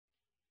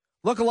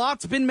Look, a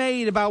lot's been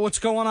made about what's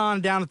going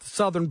on down at the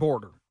southern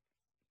border.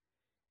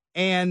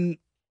 And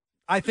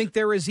I think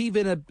there is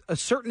even a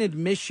certain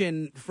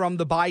admission from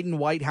the Biden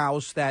White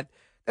House that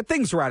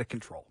things are out of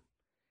control.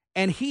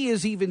 And he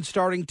is even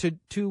starting to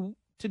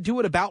do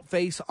an about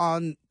face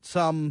on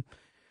some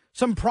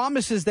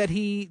promises that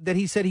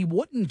he said he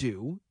wouldn't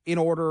do in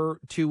order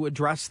to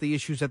address the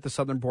issues at the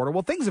southern border.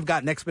 Well, things have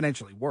gotten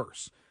exponentially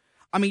worse.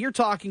 I mean, you're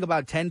talking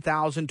about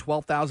 10,000,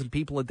 12,000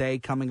 people a day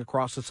coming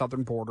across the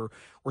southern border.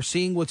 We're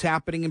seeing what's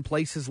happening in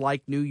places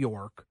like New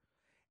York.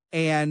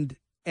 And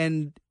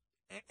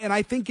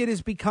I think it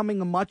is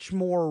becoming much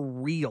more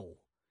real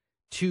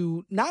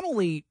to not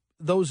only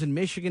those in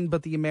Michigan,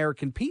 but the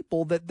American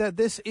people that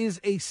this is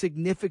a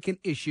significant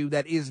issue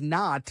that is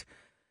not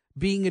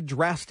being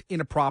addressed in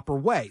a proper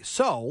way.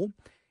 So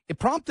it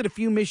prompted a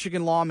few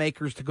Michigan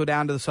lawmakers to go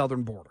down to the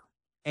southern border.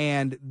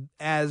 And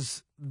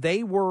as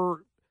they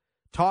were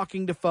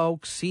talking to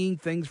folks, seeing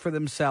things for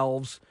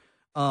themselves,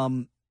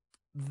 the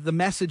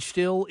message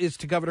still is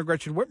to Governor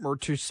Gretchen Whitmer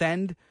to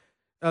send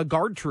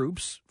Guard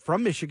troops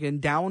from Michigan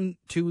down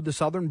to the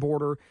southern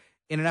border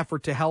in an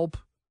effort to help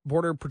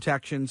border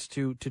protections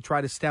to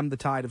try to stem the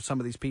tide of some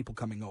of these people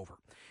coming over.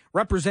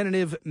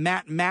 Representative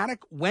Matt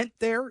Maddock went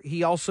there.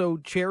 He also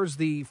chairs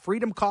the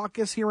Freedom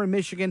Caucus here in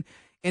Michigan,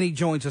 and he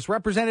joins us.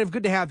 Representative,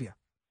 good to have you.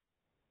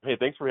 Hey,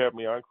 thanks for having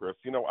me on, Chris.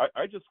 You know,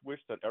 I just wish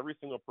that every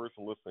single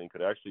person listening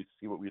could actually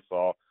see what we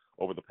saw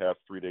over the past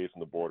 3 days on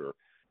the border.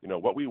 You know,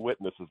 what we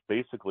witnessed is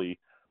basically,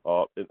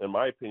 in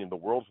my opinion, the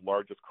world's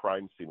largest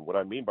crime scene. What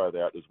I mean by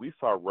that is we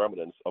saw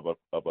remnants of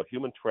a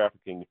human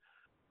trafficking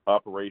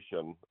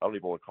operation. I don't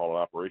even want to call it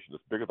an operation.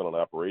 It's bigger than an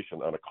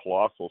operation on a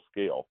colossal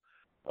scale.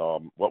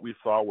 What we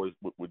saw would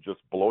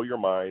just blow your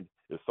mind.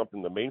 It's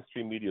something the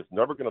mainstream media is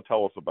never going to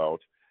tell us about,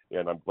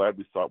 and I'm glad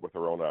we saw it with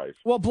our own eyes.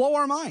 Well, blow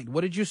our mind.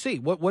 What did you see?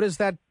 What does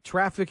that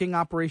trafficking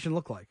operation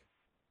look like?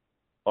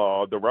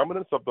 The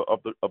remnants of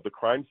the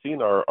crime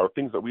scene are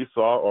things that we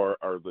saw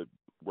are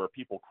where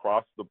people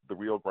crossed the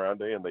Rio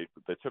Grande and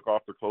they took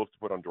off their clothes to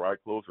put on dry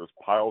clothes. There's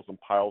piles and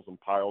piles and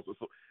piles.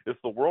 It's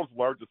the world's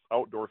largest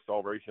outdoor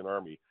Salvation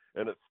Army,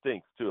 and it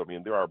stinks too. I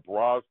mean, there are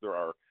bras, there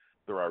are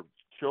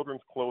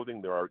children's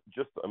clothing, there are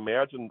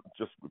imagine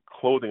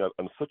clothing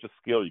on such a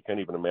scale you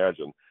can't even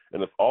imagine,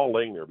 and it's all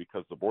laying there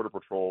because the Border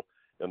Patrol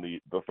and the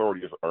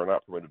authorities are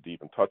not permitted to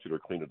even touch it or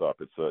clean it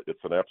up.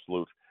 It's an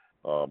absolute.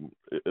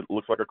 It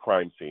looks like a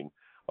crime scene.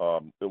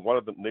 In one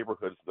of the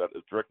neighborhoods that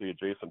is directly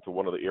adjacent to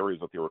one of the areas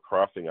that they were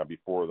crossing on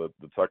before the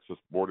Texas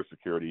border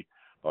security,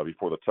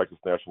 before the Texas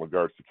National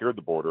Guard secured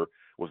the border,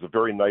 was a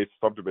very nice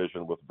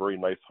subdivision with very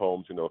nice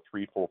homes, $300,000,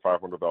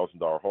 $400,000,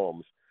 $500,000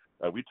 homes.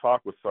 And we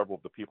talked with several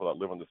of the people that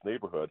live in this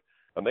neighborhood,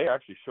 and they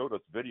actually showed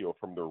us video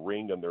from their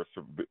Ring and their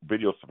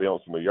video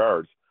surveillance from their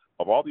yards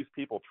of all these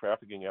people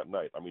trafficking at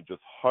night. I mean,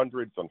 just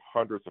hundreds and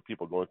hundreds of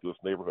people going through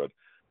this neighborhood.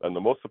 And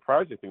the most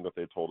surprising thing that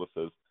they told us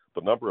is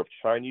the number of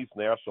Chinese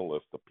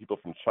nationalists, the people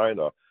from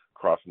China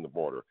crossing the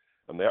border.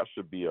 And that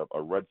should be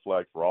a red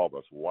flag for all of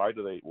us. Why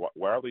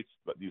are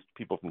these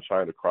people from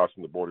China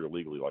crossing the border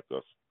illegally like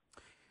this?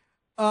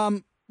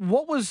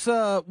 What was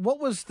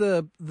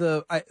the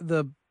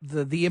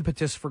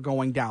impetus for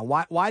going down?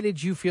 Why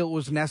did you feel it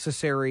was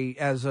necessary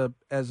as a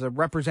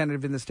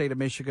representative in the state of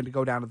Michigan to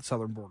go down to the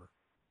southern border?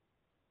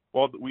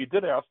 Well, we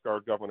did ask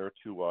our governor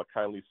to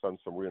kindly send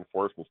some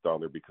reinforcements down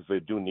there because they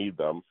do need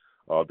them.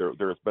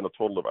 There's been a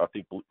total of, I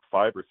think,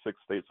 5 or 6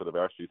 states that have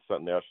actually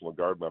sent National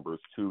Guard members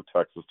to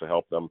Texas to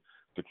help them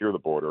secure the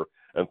border.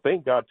 And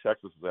thank God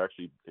Texas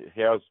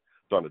has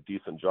done a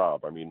decent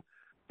job. I mean,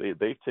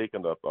 they've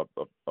taken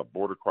a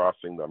border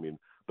crossing. I mean,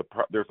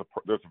 there's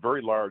a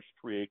very large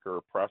 3-acre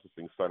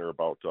processing center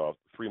about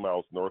 3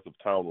 miles north of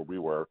town where we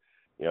were.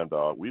 And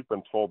we've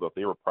been told that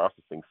they were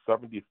processing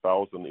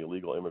 70,000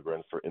 illegal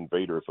immigrants or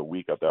invaders a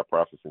week at that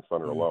processing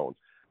center alone.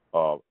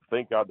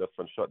 Thank God that's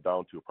been shut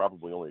down to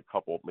probably only a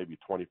couple, maybe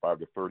 25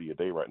 to 30 a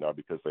day right now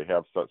because they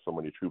have sent so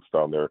many troops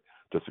down there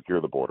to secure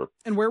the border.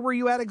 And where were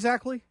you at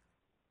exactly?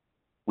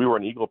 We were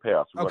in Eagle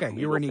Pass.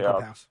 You were in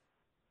Eagle Pass.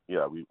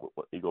 Yeah,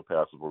 Eagle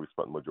Pass is where we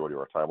spent the majority of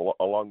our time,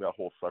 along that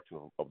whole section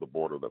of the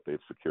border that they've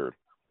secured.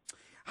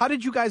 How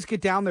did you guys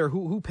get down there?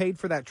 Who paid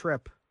for that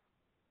trip?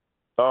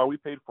 We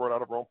paid for it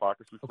out of our own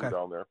pockets. We flew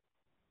down there.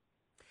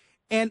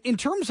 And in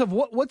terms of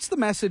what's the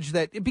message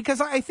that, because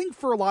I think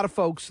for a lot of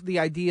folks, the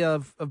idea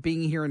of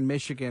being here in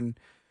Michigan,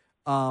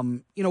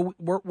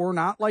 we're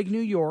not like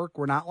New York,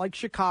 we're not like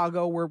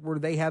Chicago, where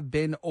they have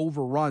been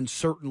overrun,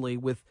 certainly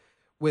with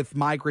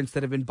migrants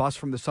that have been bused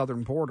from the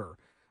southern border.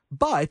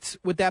 But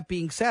with that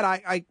being said,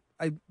 I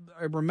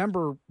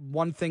remember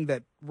one thing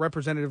that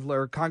Representative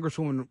or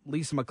Congresswoman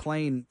Lisa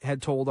McClain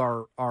had told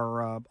our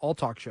All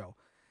Talk show,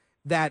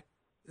 that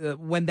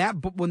when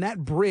that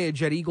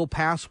bridge at Eagle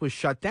Pass was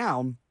shut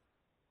down,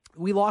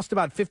 we lost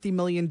about $50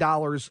 million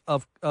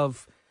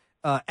of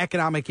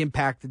economic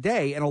impact a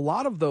day, and a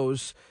lot of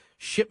those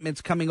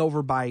shipments coming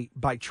over by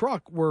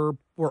truck were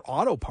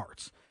auto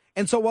parts.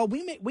 And so while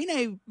we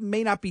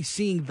may not be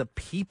seeing the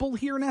people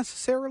here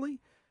necessarily,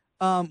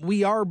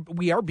 we are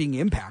being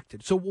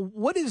impacted. So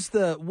what is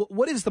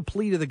the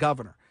plea to the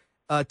governor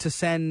to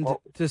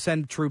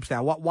send troops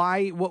down?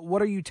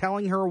 What are you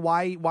telling her?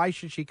 Why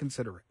should she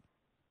consider it?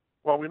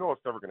 Well, we know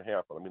it's never going to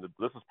happen. I mean,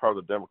 this is part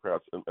of the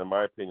Democrats, in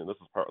my opinion. This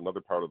is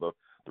another part of the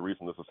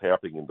reason this is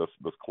happening in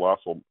this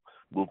colossal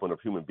movement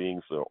of human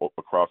beings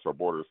across our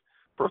borders.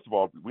 First of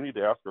all, we need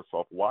to ask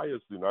ourselves, why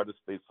is the United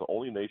States the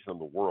only nation in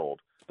the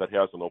world that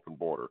has an open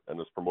border and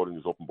is promoting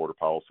these open border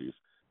policies?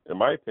 In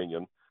my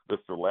opinion, this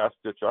is their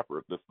last-ditch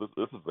effort. This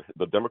is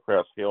the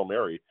Democrats' Hail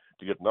Mary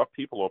to get enough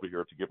people over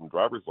here to give them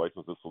driver's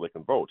licenses so they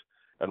can vote.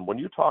 And when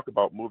you talk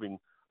about moving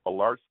a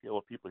large scale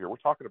of people here, we're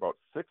talking about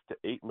 6 to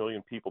 8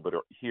 million people that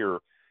are here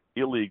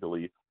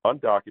illegally,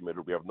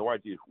 undocumented. We have no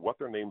idea what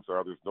their names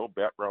are. There's no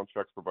background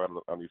checks provided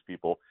on these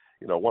people.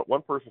 You know,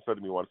 one person said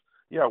to me once,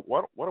 yeah,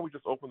 why don't we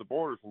just open the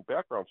borders and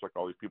background check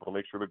all these people to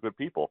make sure they're good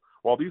people?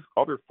 While these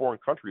other foreign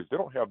countries, they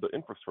don't have the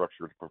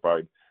infrastructure to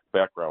provide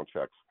background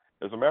checks.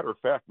 As a matter of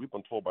fact, we've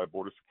been told by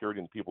border security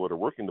and the people that are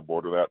working the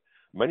border that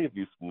many of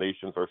these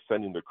nations are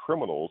sending the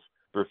criminals,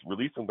 they're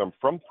releasing them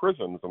from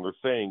prisons, and they're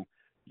saying,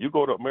 you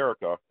go to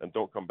America and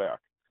don't come back.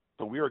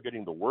 So we are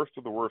getting the worst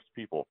of the worst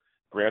people.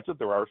 Granted,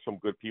 there are some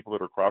good people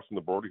that are crossing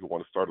the border who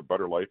want to start a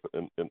better life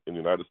in the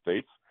United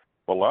States,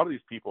 but a lot of these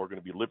people are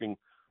going to be living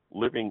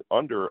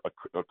under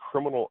a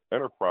criminal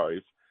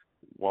enterprise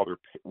while they're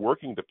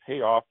working to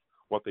pay off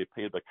what they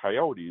paid the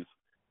coyotes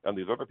and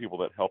these other people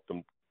that help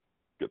them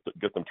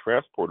get them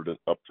transported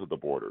up to the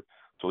border.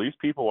 So these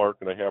people are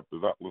going to have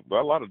there's not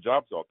a lot of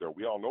jobs out there.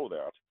 We all know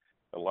that.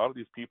 And a lot of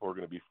these people are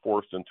going to be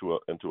forced into a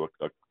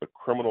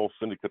criminal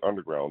syndicate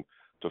underground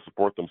to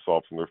support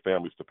themselves and their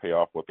families to pay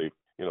off what they,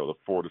 the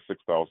 $4,000 to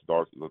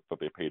 $6,000 that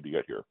they paid to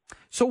get here.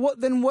 So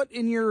what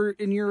in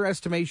your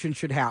estimation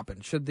should happen?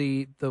 Should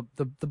the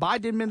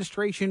Biden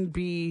administration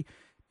be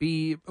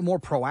more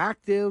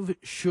proactive?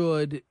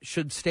 Should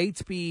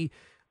states be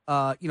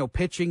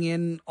pitching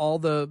in all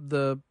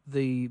the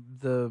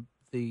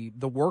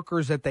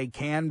workers that they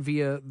can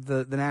via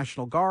the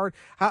National Guard?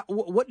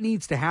 What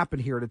needs to happen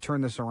here to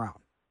turn this around?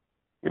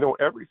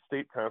 Every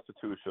state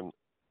constitution,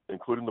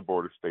 including the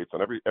border states,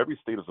 and every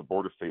state is a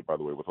border state, by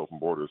the way, with open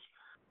borders.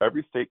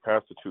 Every state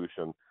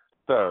constitution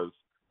says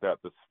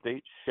that the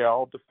state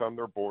shall defend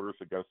their borders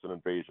against an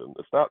invasion.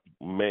 It's not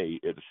may,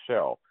 it is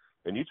shall.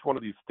 And each one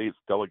of these states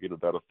delegated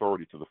that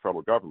authority to the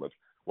federal government.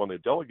 When they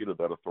delegated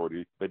that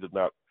authority, they did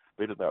not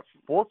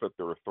forfeit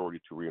their authority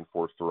to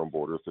reinforce their own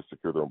borders, to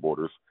secure their own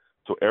borders.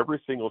 So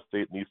every single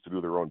state needs to do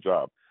their own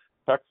job.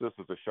 Texas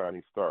is a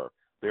shining star.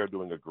 They are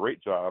doing a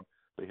great job.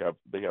 They have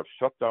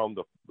shut down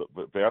the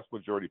vast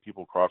majority of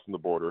people crossing the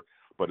border.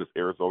 But is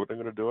Arizona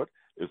going to do it?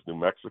 Is New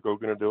Mexico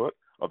going to do it?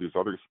 Are these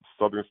other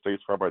southern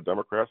states run by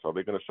Democrats, are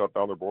they going to shut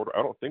down their border?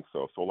 I don't think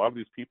so. So a lot of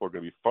these people are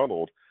going to be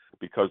funneled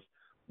because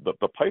the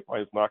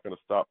pipeline is not going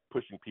to stop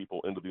pushing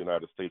people into the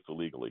United States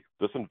illegally.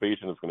 This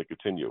invasion is going to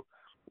continue,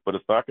 but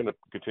it's not going to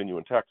continue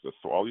in Texas.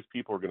 So all these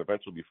people are going to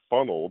eventually be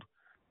funneled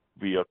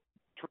via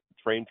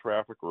train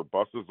traffic or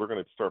buses. They're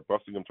going to start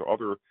busing them to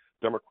other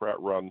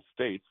Democrat-run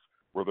states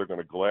where they're going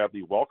to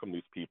gladly welcome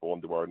these people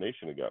into our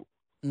nation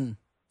again.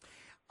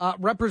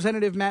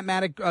 Representative Matt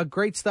Maddock,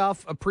 great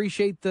stuff.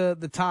 Appreciate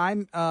the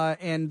time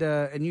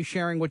and you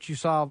sharing what you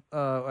saw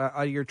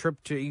on your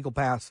trip to Eagle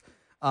Pass.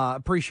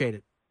 Appreciate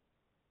it.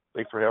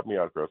 Thanks for having me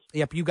on, Chris.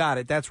 Yep, you got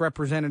it. That's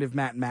Representative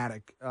Matt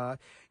Maddock.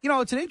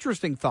 It's an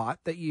interesting thought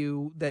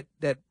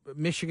that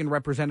Michigan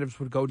representatives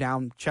would go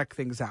down, check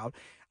things out.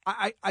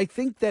 I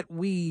think that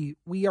we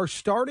are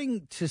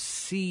starting to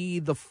see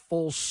the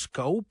full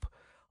scope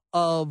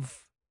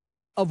of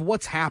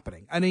what's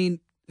happening. I mean,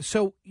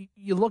 so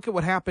you look at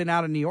what happened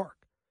out in New York,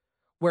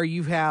 where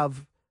you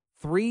have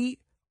 3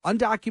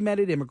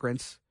 undocumented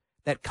immigrants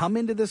that come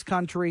into this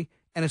country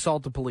and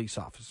assault a police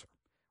officer.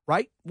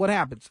 Right? What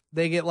happens?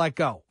 They get let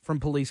go from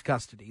police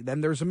custody.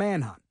 Then there's a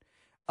manhunt.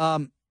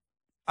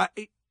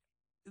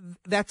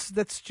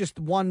 That's just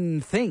one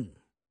thing,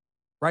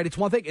 right? It's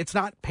one thing. It's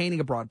not painting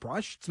a broad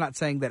brush. It's not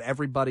saying that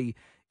everybody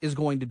is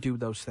going to do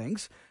those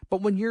things.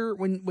 But when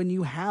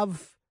you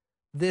have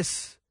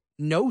this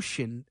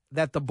notion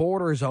that the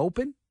border is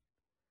open,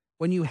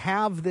 when you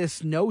have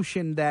this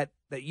notion that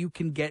you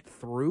can get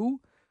through,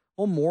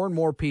 well, more and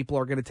more people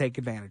are going to take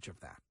advantage of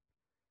that.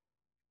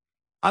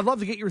 I'd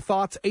love to get your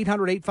thoughts,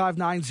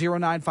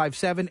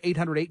 800-859-0957,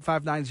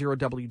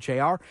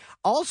 800-859-0WJR.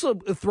 Also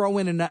throw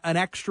in an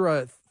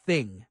extra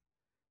thing,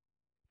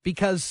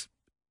 because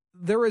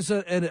there is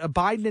a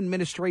Biden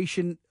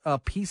administration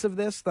piece of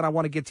this that I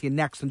want to get to you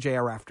next on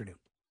JR Afternoons.